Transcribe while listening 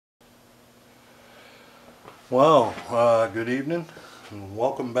Well, good evening and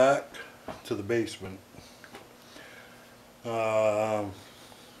welcome back to the basement.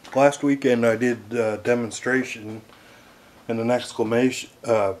 Last weekend I did a demonstration and an explanation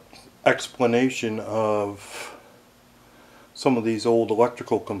of some of these old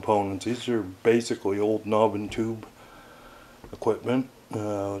electrical components. These are basically old knob and tube equipment.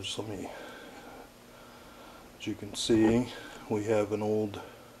 Just let me, as you can see, we have an old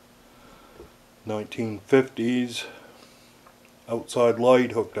 1950s outside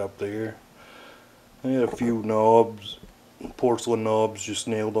light hooked up there. I had a few knobs, porcelain knobs, just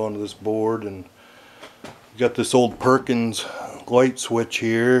nailed onto this board, and got this old Perkins light switch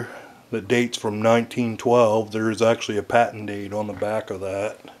here that dates from 1912. There is actually a patent date on the back of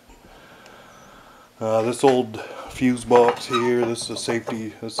that. This old fuse box here, this is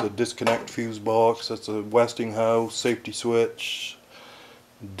a disconnect fuse box. That's a Westinghouse safety switch,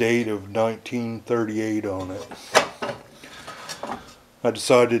 date of 1938 on it. I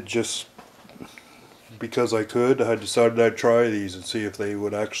decided, just because I could, I decided I'd try these and see if they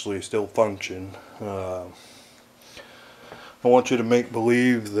would actually still function. I want you to make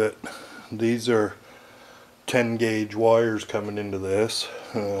believe that these are 10 gauge wires coming into this.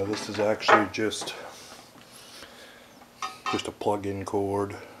 This is actually just a plug-in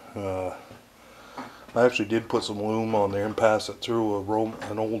cord. I actually did put some loom on there and pass it through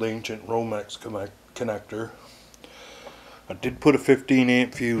an old ancient Romex connector. I did put a 15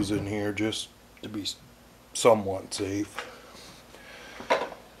 amp fuse in here just to be somewhat safe.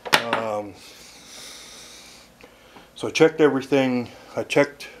 So I checked everything. I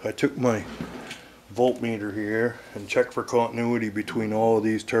took my voltmeter here and checked for continuity between all of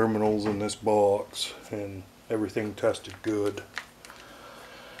these terminals in this box, and everything tested good.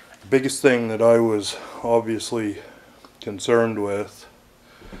 The biggest thing that I was obviously concerned with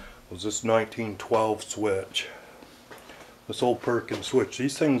was this 1912 switch. This old Perkins switch.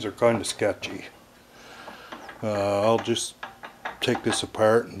 These things are kind of sketchy. I'll just take this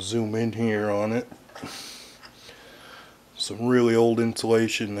apart and zoom in here on it. Some really old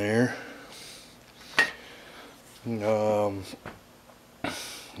insulation there.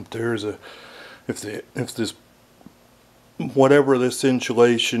 If this, whatever this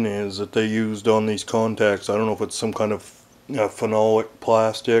insulation is that they used on these contacts, I don't know if it's some kind of phenolic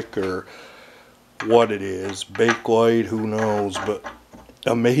plastic or what it is, bakelite, who knows, but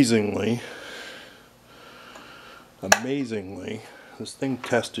amazingly, this thing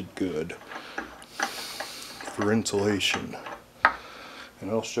tested good for insulation, and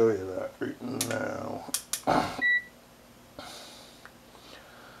I'll show you that right now.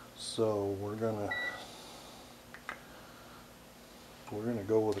 So we're gonna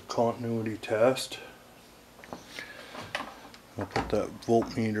go with a continuity test. I'll put that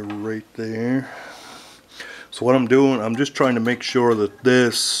voltmeter right there. So what I'm doing, I'm just trying to make sure that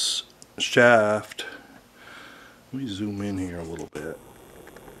this shaft, let me zoom in here a little bit.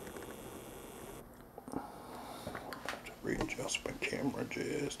 Readjust my camera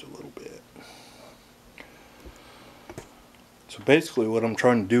just a little bit. So basically what I'm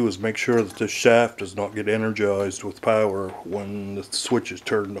trying to do is make sure that this shaft does not get energized with power when the switch is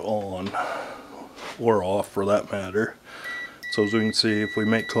turned on, or off for that matter. So as we can see, if we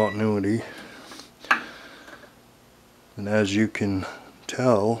make continuity, and as you can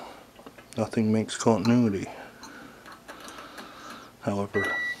tell, nothing makes continuity.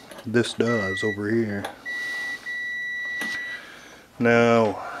 However, this does over here.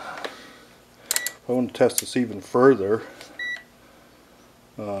 Now, if I want to test this even further,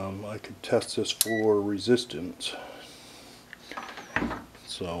 I could test this for resistance.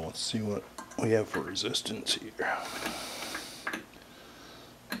 So let's see what we have for resistance here.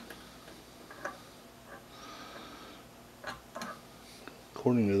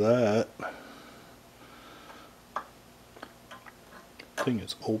 According to that, thing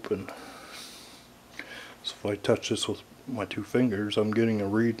is open. So if I touch this with my two fingers, I'm getting a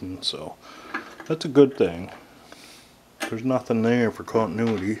reading, so that's a good thing. There's nothing there for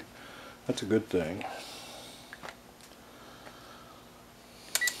continuity. That's a good thing.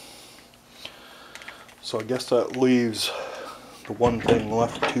 So I guess that leaves the one thing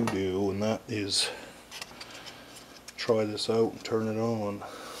left to do, and that is try this out and turn it on.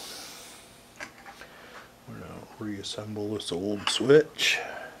 We're going to reassemble this old switch.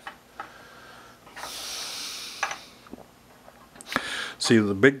 See,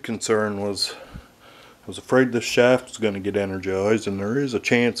 the big concern was, I was afraid this shaft was going to get energized, and there is a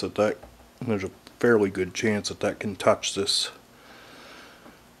chance that there's a fairly good chance that can touch this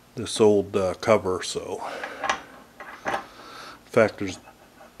old cover. So in fact, there's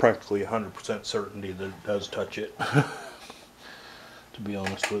practically 100% certainty that it does touch it, to be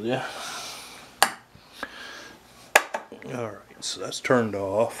honest with you. Alright, so that's turned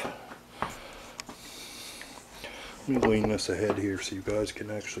off. Let me lean this ahead here so you guys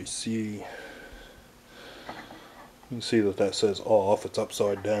can actually see. You can see that that says off. It's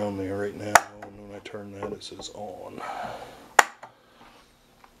upside down there right now, and when I turn that it says on.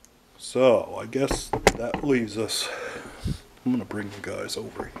 So I guess that leaves us. I'm going to bring you guys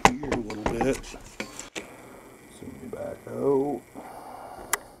over here a little bit. Zoom me back out.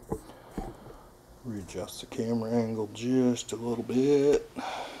 Readjust the camera angle just a little bit.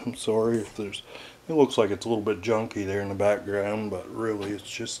 I'm sorry if there's, it looks like it's a little bit junky there in the background, but really it's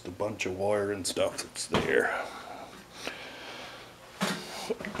just a bunch of wire and stuff that's there.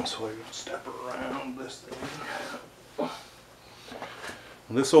 So I'm going to step around this thing.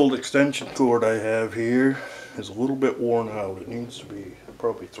 This old extension cord I have here is a little bit worn out. It needs to be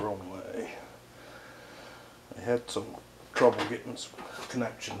probably thrown away. I had some trouble getting some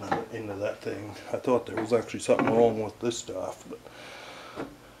connection into that thing. I thought there was actually something wrong with this stuff. But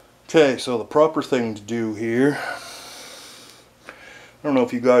okay, so the proper thing to do here, I don't know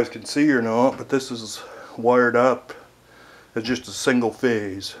if you guys can see or not, but this is wired up as just a single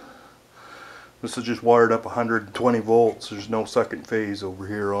phase. This is just wired up 120 volts. There's no second phase over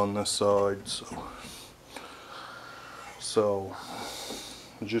here on this side, so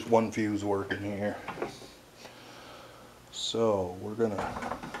there's just one fuse working here. So we're gonna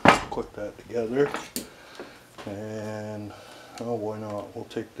click that together, and oh, why not? We'll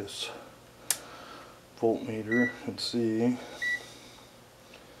take this voltmeter and see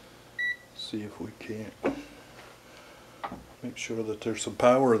if we can't make sure that there's some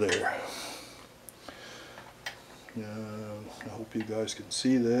power there. I hope you guys can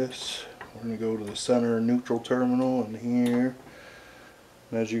see this. We're going to go to the center neutral terminal in here.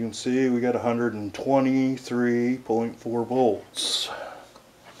 And as you can see, we got 123.4 volts.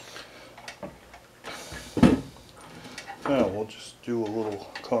 Now we'll just do a little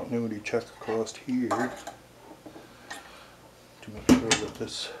continuity check across here to make sure that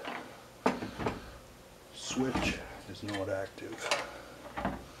this switch is not active.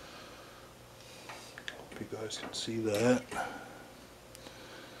 You guys can see that.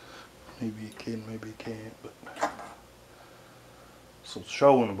 Maybe you can, maybe you can't, but so it's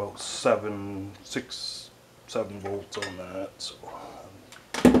showing about 7 volts on that, so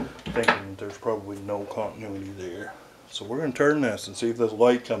I'm thinking there's probably no continuity there. So we're going to turn this and see if this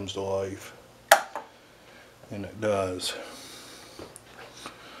light comes to life, and it does,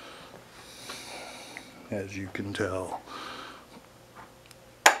 as you can tell.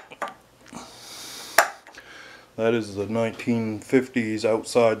 That is the 1950s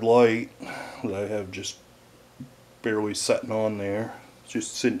outside light that I have just barely setting on there. It's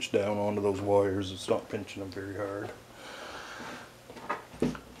just cinched down onto those wires. It's not pinching them very hard.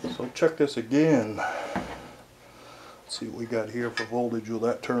 So check this again. Let's see what we got here for voltage with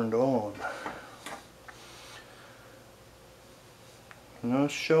that turned on. Now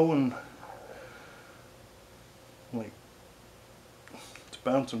it's showing like it's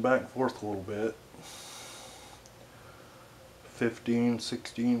bouncing back and forth a little bit. 15,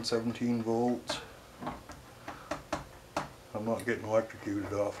 16, 17 volts. I'm not getting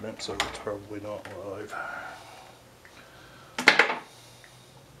electrocuted off it, so it's probably not live.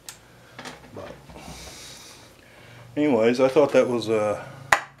 But anyways, I thought that was a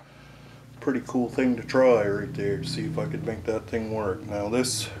pretty cool thing to try right there, to see if I could make that thing work. Now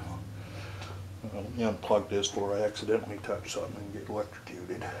this, let me unplug this before I accidentally touch something and get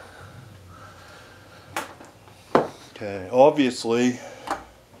electrocuted. Okay, obviously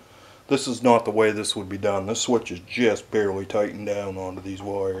this is not the way this would be done. This switch is just barely tightened down onto these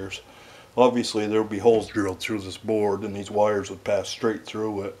wires. Obviously there would be holes drilled through this board and these wires would pass straight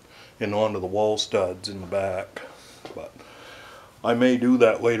through it and onto the wall studs in the back. But I may do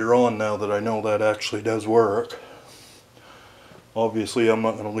that later on now that I know that actually does work. Obviously I'm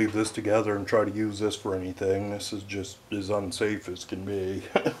not going to leave this together and try to use this for anything. This is just as unsafe as can be.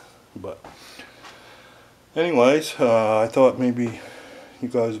 But anyways, I thought maybe you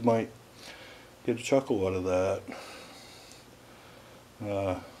guys might get a chuckle out of that.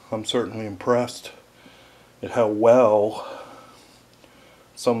 I'm certainly impressed at how well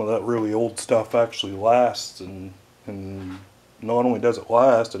some of that really old stuff actually lasts, and not only does it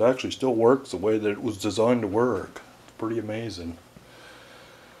last, it actually still works the way that it was designed to work. It's pretty amazing.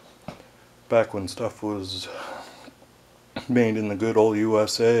 Back when stuff was made in the good old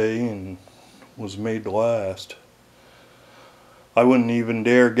USA and was made to last. I wouldn't even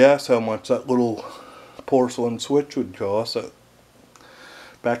dare guess how much that little porcelain switch would cost. That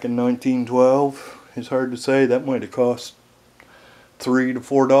back in 1912. It's hard to say. That might have cost $3 to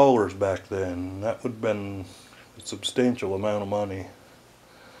 $4 back then. That would have been a substantial amount of money.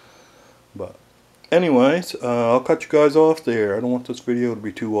 But anyways, I'll cut you guys off there. I don't want this video to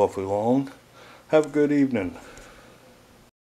be too awfully long. Have a good evening.